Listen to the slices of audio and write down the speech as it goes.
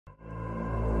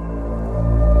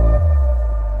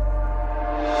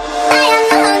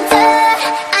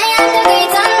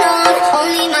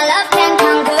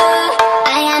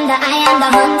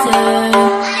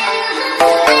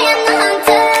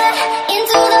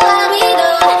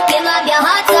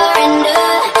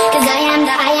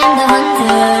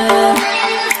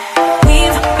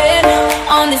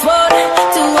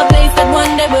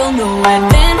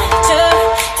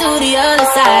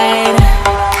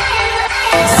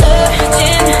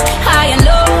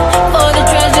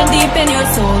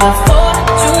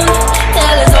fortune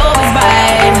teller's always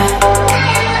right.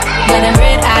 Got them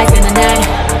red eyes in the night,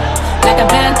 like a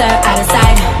panther out of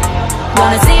sight.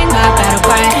 Wanna sing my battle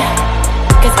cry,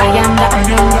 'cause I am the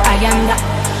unknown, I am the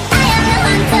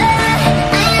hunter.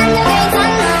 I am the great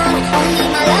unknown, only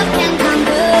my love can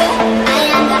conquer. I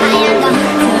am the hunter.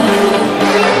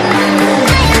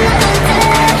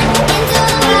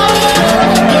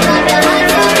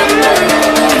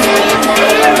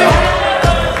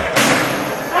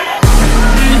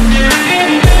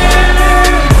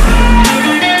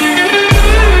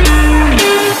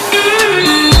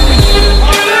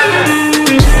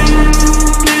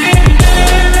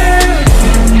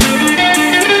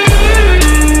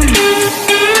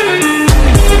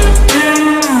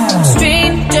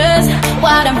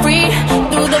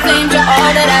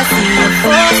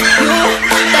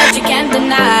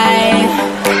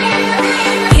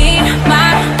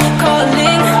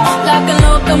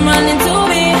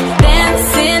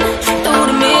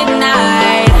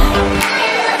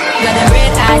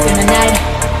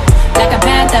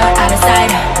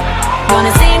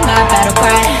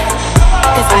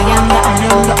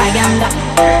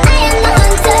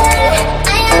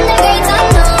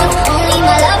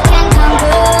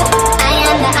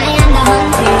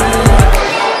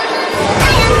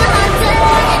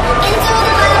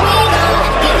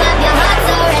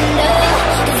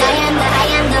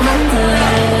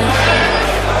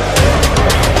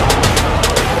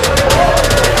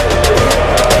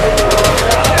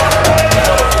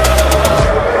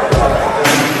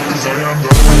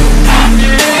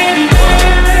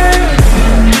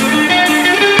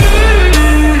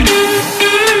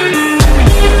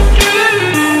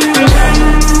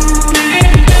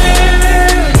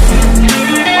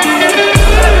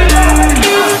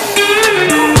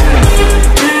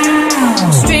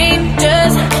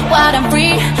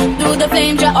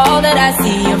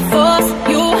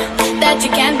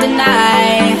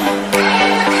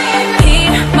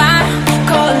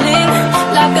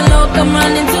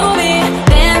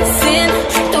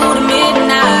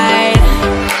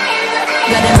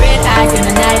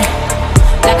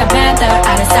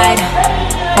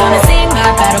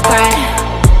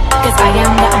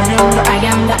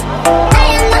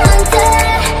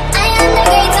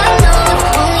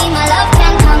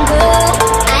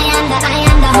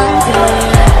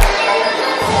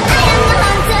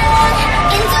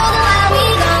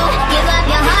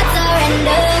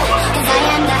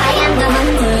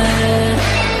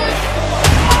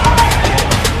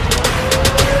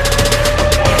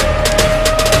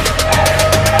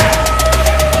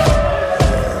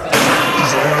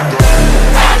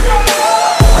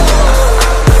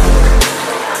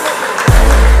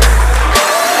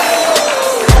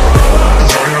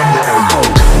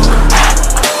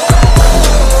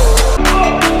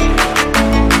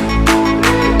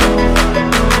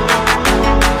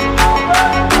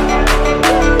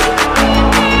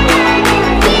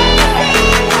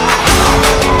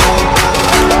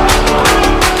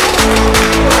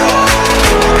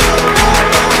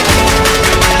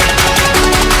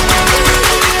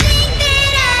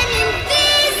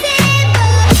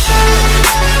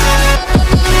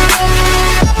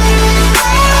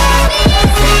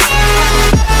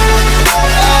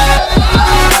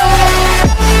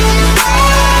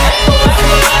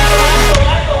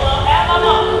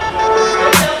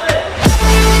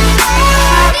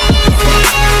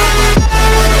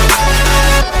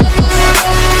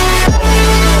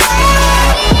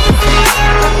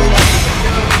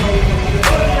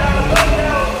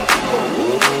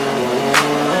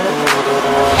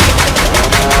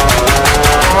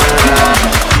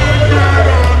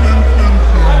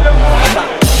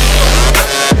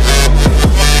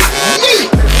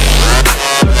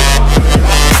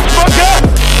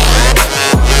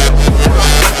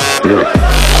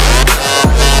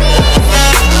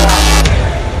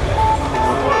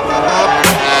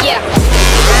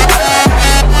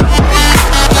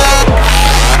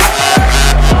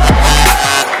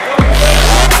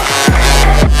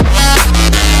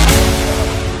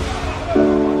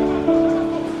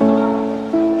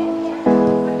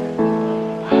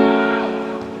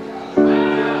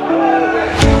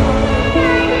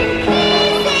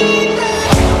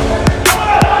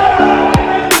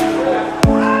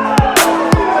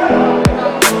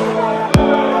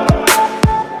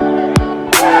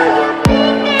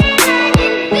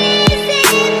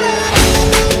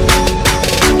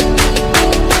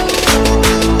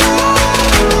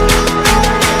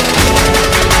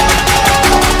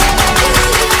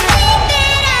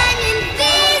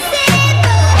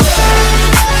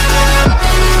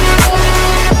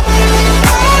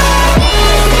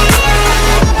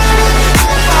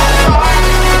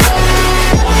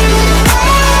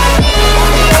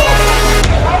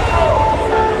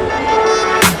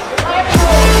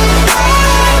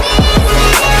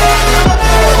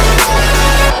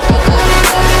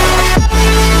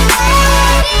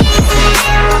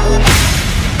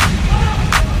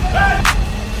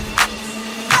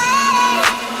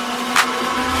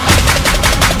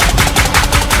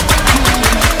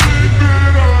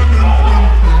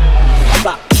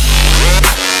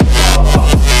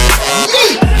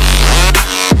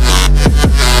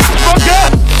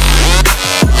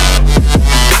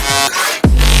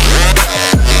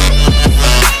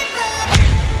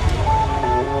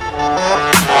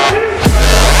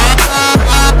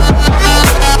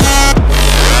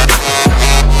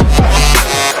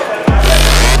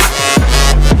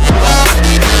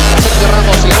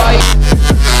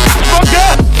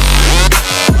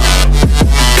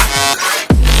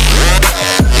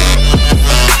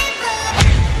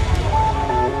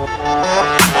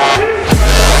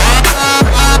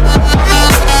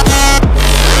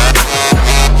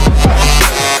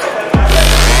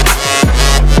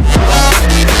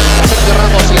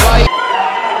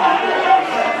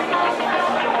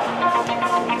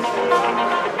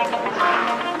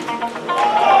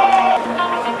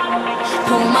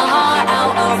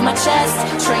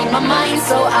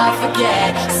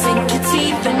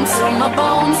 my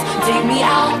bones, dig me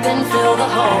out, then fill the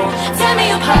hole. Tear me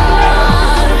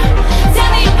apart, tear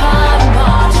me apart and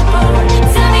watch it burn.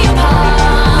 Tear me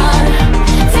apart,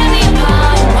 tear me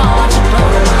apart and watch it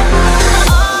burn.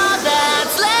 All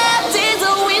that's left is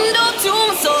a window to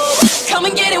my soul. Come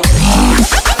and get it.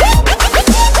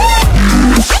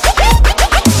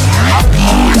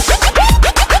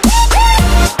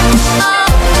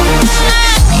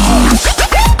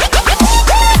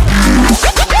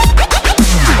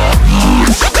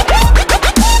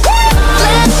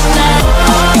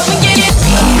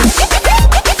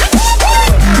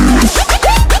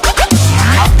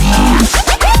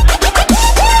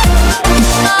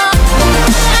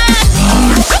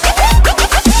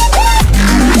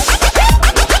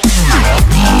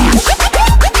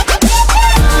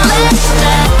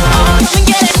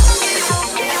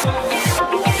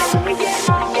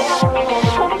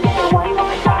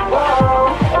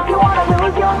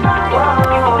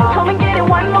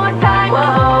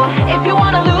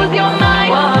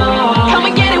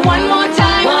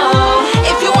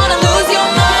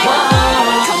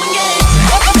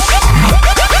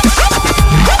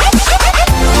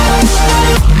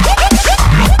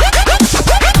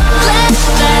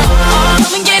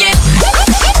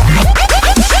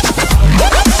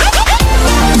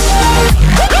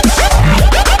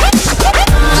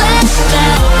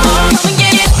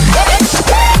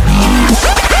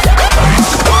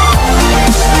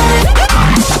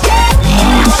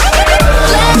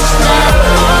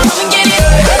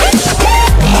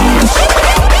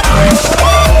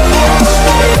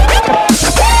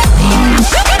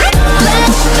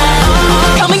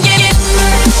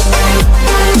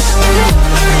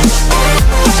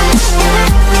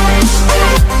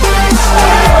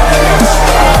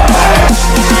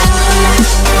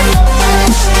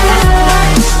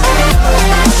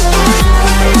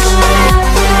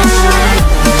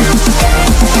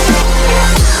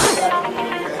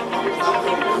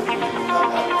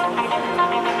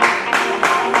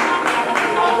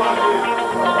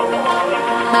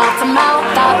 Mouth to mouth,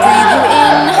 I breathe you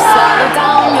in. Swallow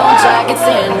down your jacket's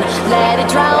in. Let it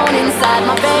drown inside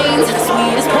my veins.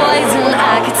 Sweetest poison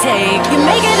I could take. You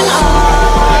make it an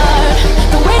art,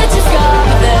 the way that you scar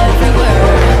with every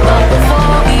word. But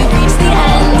before we reach the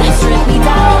end, strip me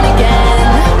down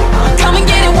again. Come and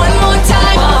get it one more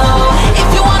time. If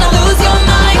you wanna lose your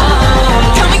mind,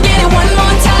 come and get it one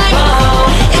more time.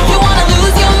 If you wanna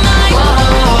lose your mind,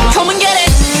 come and get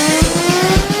it.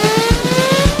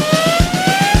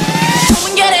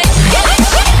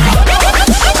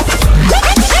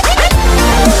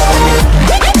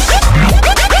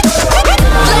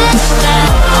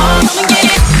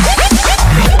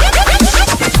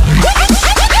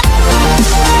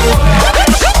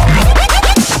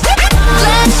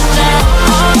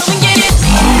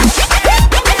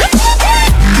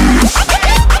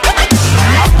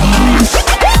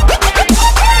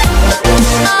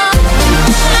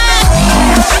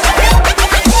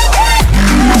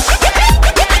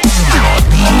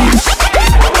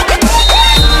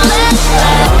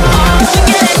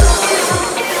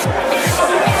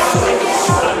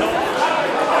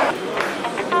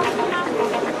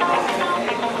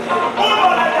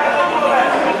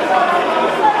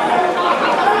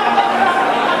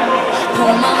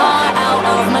 Pull my heart out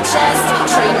of my chest,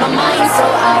 trade my mind so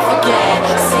I forget.